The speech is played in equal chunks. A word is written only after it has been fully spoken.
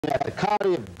at the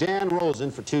comedy of Dan Rosen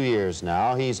for 2 years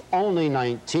now. He's only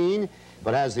 19,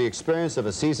 but has the experience of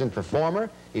a seasoned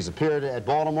performer. He's appeared at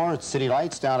Baltimore at City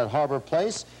Lights, down at Harbor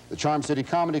Place, the Charm City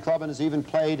Comedy Club, and has even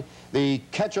played the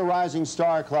Catch a Rising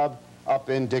Star Club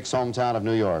up in Dick's hometown of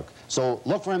New York. So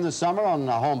look for him this summer on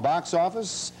the home box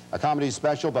office, a comedy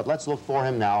special, but let's look for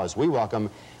him now as we welcome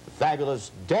the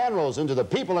fabulous Dan Rosen to the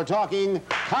People Are Talking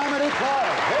Comedy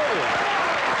Club. Here he is.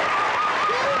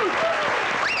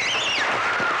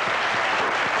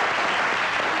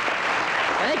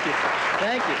 Thank you.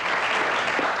 Thank you.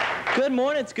 Good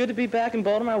morning. It's good to be back in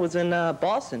Baltimore. I was in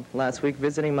Boston last week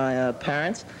visiting my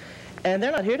parents, and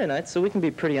they're not here tonight, so we can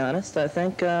be pretty honest. I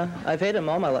think I've hated them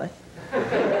all my life.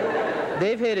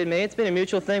 They've hated me. It's been a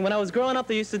mutual thing. When I was growing up,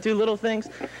 they used to do little things.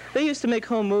 They used to make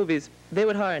home movies. They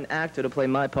would hire an actor to play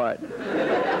my part.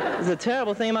 It was a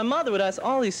terrible thing. My mother would ask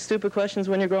all these stupid questions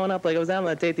when you're growing up. Like, I was out on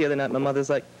a date the other night. My mother's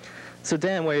like, "So,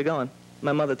 Dan, where are you going?"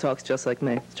 My mother talks just like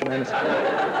me. It's tremendous.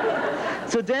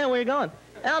 "So, Dan, where are you going?"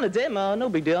 "Out on a date, Ma. No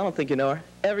big deal. I don't think you know her."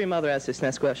 Every mother asks this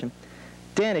next question.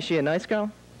 "Dan, is she a nice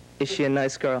girl?" "Is she a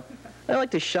nice girl?" I'd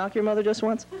like to shock your mother just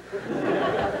once.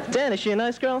 "Dan, is she a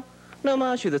nice girl?" "No,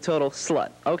 Ma, she's a total slut,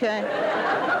 okay?"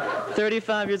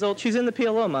 35 years old. "She's in the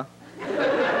PLO, Ma."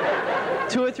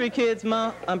 2 or 3 kids,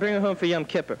 "Ma, I'm bringing her home for Yom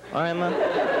Kippur." "All right, Ma."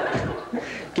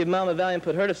 Give Mom a Valiant,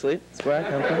 put her to sleep. That's where I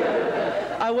come from.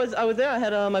 I was there. I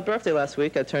had my birthday last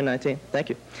week. I turned 19. Thank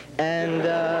you. And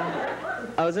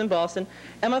I was in Boston.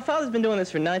 And my father's been doing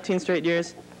this for 19 straight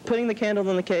years, putting the candles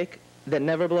on the cake that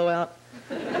never blow out.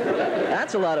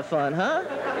 That's a lot of fun, huh?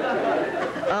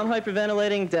 I'm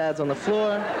hyperventilating. Dad's on the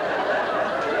floor.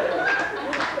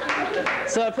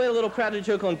 So I played a little practical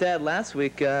joke on Dad last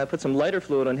week. I put some lighter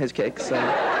fluid on his cake. So.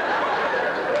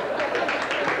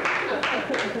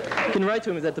 You can write to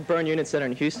him. He's at the Burn Unit Center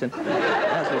in Houston.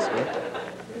 That's what's good.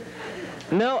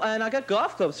 No, and I got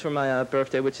golf clubs for my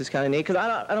birthday, which is kind of neat, because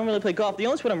I don't really play golf. The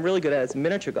only sport I'm really good at is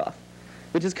miniature golf,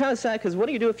 which is kind of sad, because what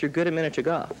do you do if you're good at miniature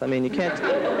golf? I mean, you can't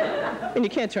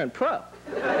turn pro.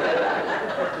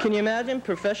 Can you imagine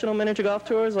professional miniature golf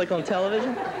tours, like on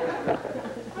television?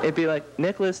 It'd be like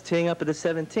Nicholas teeing up at the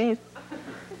 17th.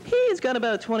 He's got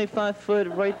about a 25-foot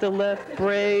right to left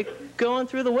break going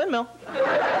through the windmill.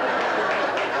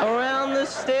 Around the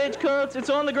stage course, it's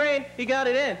on the green. He got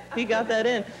it in. He got that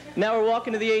in. Now we're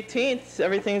walking to the 18th.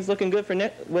 Everything's looking good for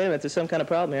Nick. Wait a minute, there's some kind of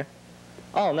problem here.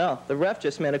 Oh no, the ref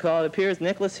just made a call. It appears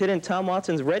Nicholas hit in Tom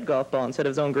Watson's red golf ball instead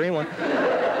of his own green one.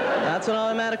 That's an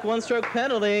automatic 1-stroke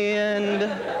penalty, and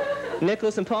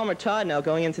Nicholas and Palmer tied now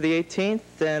going into the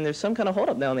 18th, and there's some kind of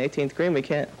holdup now on the 18th green. We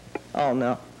can't. Oh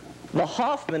no. The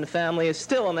Hoffman family is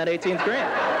still on that 18th green.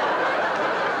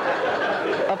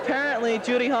 Apparently,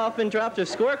 Judy Hoffman dropped her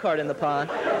scorecard in the pond.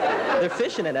 They're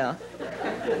fishing it out.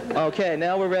 Okay,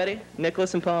 now we're ready.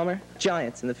 Nicholas and Palmer,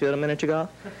 giants in the field of miniature golf.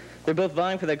 They're both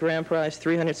vying for that grand prize,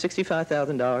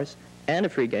 $365,000, and a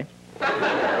free game.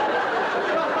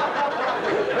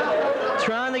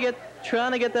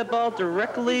 Trying to get that ball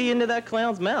directly into that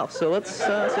clown's mouth. So let's see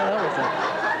how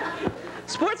everything.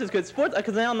 Sports is good. Sports,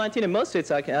 because now I'm 19 in most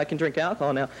states, I can drink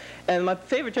alcohol now. And my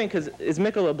favorite drink is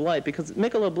Michelob Light, because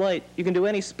Michelob Light, you can do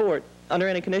any sport under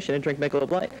any condition and drink Michelob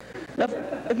Light. Now,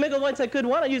 if Michelob Light's that good,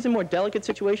 why not use it in more delicate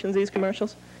situations, these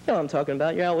commercials? You know what I'm talking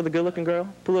about. You're out with a good-looking girl,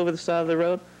 pull over the side of the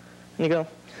road, and you go,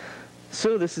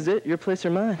 "So this is it, your place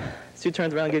or mine?" Sue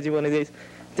turns around and gives you one of these.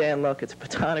 "Dan, look, it's a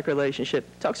platonic relationship."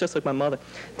 Talks just like my mother.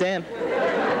 "Dan,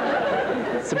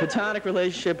 it's a platonic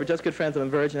relationship. We're just good friends. I'm a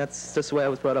virgin. That's just the way I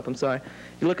was brought up. I'm sorry."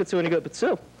 You look at Sue and you go, "But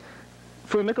Sue,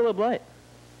 for a Michelob Light."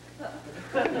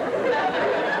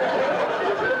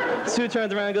 Sue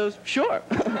turns around and goes, "Sure."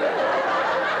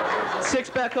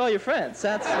 6-pack all your friends.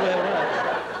 That's the way it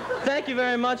works. Thank you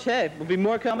very much. Hey, there'll be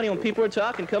more comedy when People Are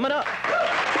Talking coming up.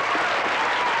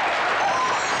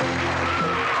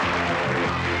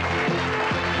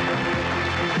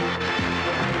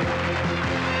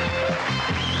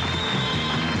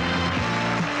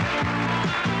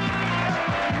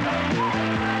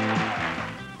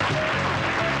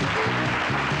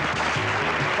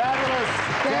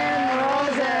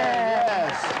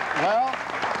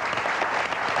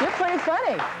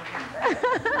 Funny.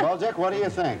 Well, Dick, what do you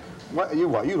think? What, you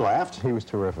laughed? He was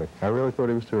terrific. I really thought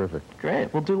he was terrific.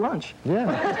 Great. We'll do lunch. Yeah.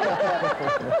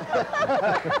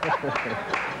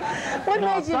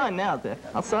 I'll sign now, Dick.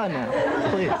 I'll sign now.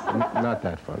 Please. Not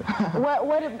that funny.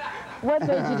 What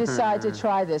made you decide to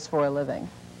try this for a living?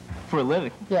 For a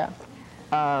living? Yeah.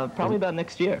 Probably about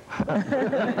next year.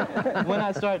 When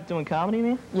I start doing comedy, you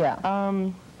mean? Yeah.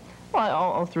 Well,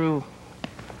 all through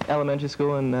elementary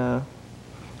school and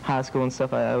high school and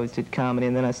stuff, I always did comedy,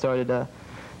 and then I started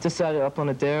decided up on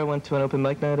a dare, went to an open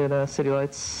mic night at City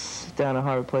Lights down at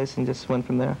Harbor Place and just went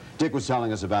from there. Dick was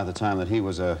telling us about the time that he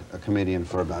was a comedian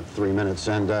for about 3 minutes,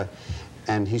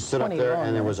 and he stood up there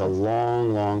and there was a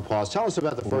long, long pause. Tell us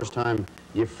about the first time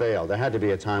you failed. There had to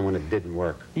be a time when it didn't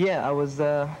work. Yeah, I was,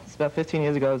 it's about 15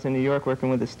 years ago, I was in New York working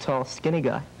with this tall, skinny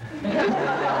guy.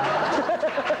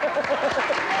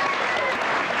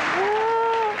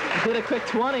 Did a quick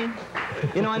 20.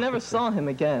 You know, I never saw him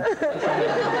again.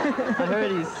 I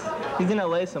heard he's in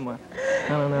LA somewhere. I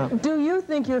don't know. Do you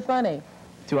think you're funny?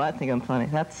 Do I think I'm funny?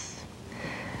 That's...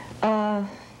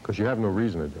 Because you have no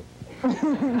reason to do.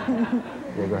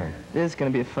 Yeah, go ahead. There's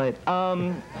going to be a fight.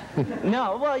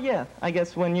 No, well, yeah. I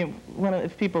guess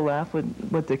if people laugh,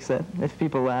 what Dick said, if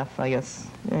people laugh, I guess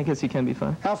you can be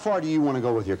funny. How far do you want to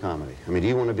go with your comedy? I mean, do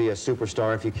you want to be a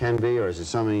superstar if you can be, or is it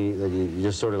something that you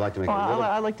just sort of like to make a living?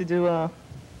 I like to do, well,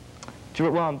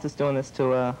 I'm just doing this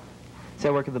to, say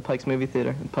I work at the Pike's movie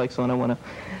theater, the Pike's on, I want to,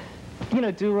 you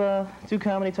know, do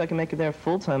comedy so I can make it there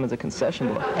full-time as a concession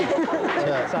boy.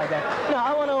 No,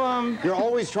 I want to, You're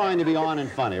always trying to be on and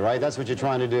funny, right? That's what you're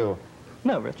trying to do.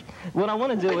 No, Rich. What I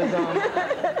want to do is,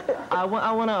 I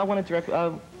want to direct,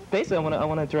 basically I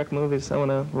want to direct movies. I want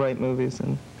to write movies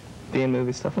and be in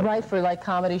movies, stuff like that. Write for, like,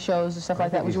 comedy shows or stuff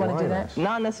like that? Would you want to do that?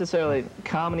 Not necessarily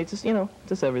comedy, just, you know,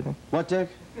 just everything. What, Dick?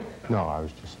 No, I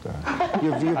was just...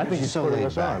 I think he's so putting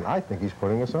us on. I think he's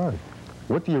putting us on.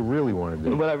 What do you really want to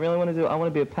do? What I really want to do, I want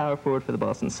to be a power forward for the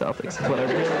Boston Celtics. That's what I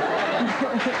really...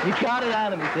 You got it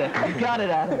out of me, Dick. You got it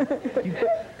out of me. You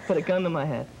put a gun to my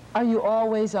head. Are you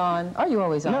always on? Are you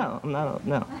always on? No, I'm not,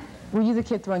 no. Were you the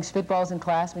kid throwing spitballs in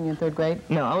class when you were in 3rd grade?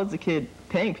 No, I was the kid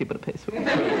paying people to pay spitballs.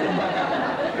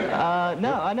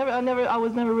 No, I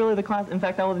was never really the class. In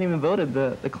fact, I wasn't even voted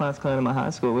the class clown in my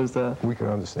high school. It was the... We can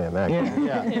understand that.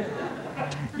 Yeah.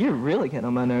 You're really getting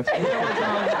on my nerves.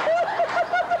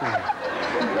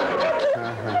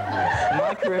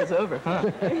 My career's over, huh?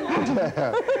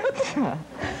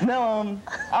 No,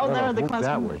 I was never the class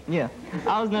clown. Yeah,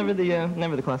 I was never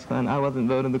the class clown. I wasn't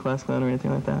voted the class clown or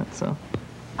anything like that. So,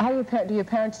 do your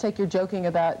parents take your joking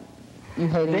about you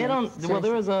hating? They don't. Well,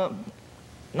 there was a,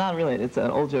 not really. It's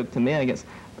an old joke to me, I guess.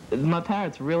 My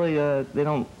parents really, they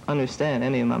don't understand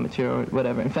any of my material or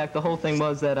whatever. In fact, the whole thing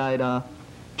was that I'd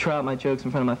try out my jokes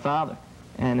in front of my father,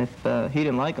 and if he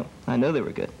didn't like them, I know they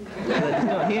were good.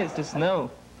 He has just no.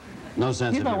 No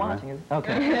sense He's of not humor, watching it.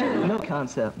 Okay. No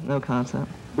concept. No concept.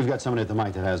 We've got somebody at the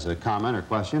mic that has a comment or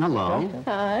question. Hello. Okay.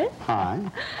 Hi. Hi.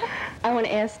 I want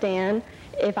to ask Dan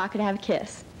if I could have a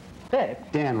kiss. Babe.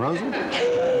 Dan Rosen?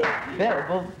 Yeah,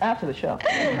 well, after the show.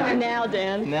 Now,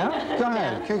 Dan. Now? Go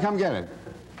ahead. Come get it.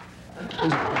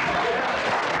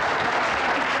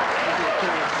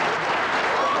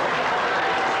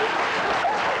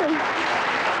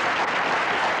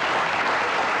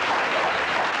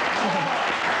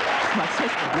 My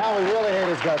sister. Now we really hate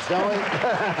his guts, don't we?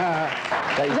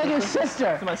 Is that your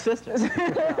sister? It's my sister.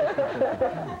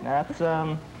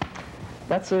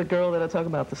 That's a girl that I talk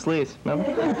about, the sleeves,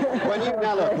 remember?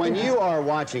 Now look, when you are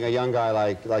watching a young guy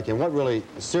like him, what really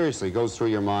seriously goes through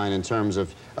your mind in terms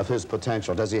of his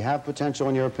potential? Does he have potential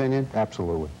in your opinion?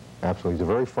 Absolutely. Absolutely. He's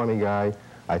a very funny guy.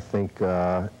 I think,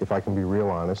 if I can be real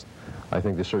honest, I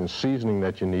think there's certain seasoning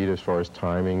that you need as far as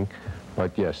timing.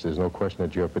 But yes, there's no question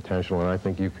that you have potential, and I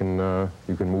think you can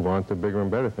move on to bigger and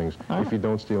better things if you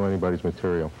don't steal anybody's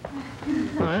material,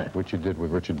 which you did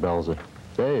with Richard Belzer.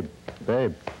 Babe.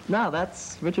 No,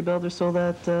 that's Richard Belzer stole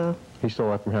that. He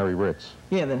stole that from Harry Ritz.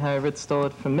 Yeah, then Harry Ritz stole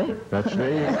it from me. That's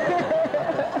me.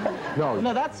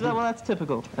 No, that's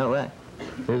typical LA.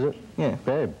 Is it? Yeah.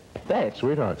 Babe. Babe.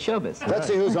 Sweetheart. Showbiz. Let's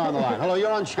see who's on the line. Hello,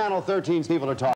 you're on Channel 13's People Are Talking.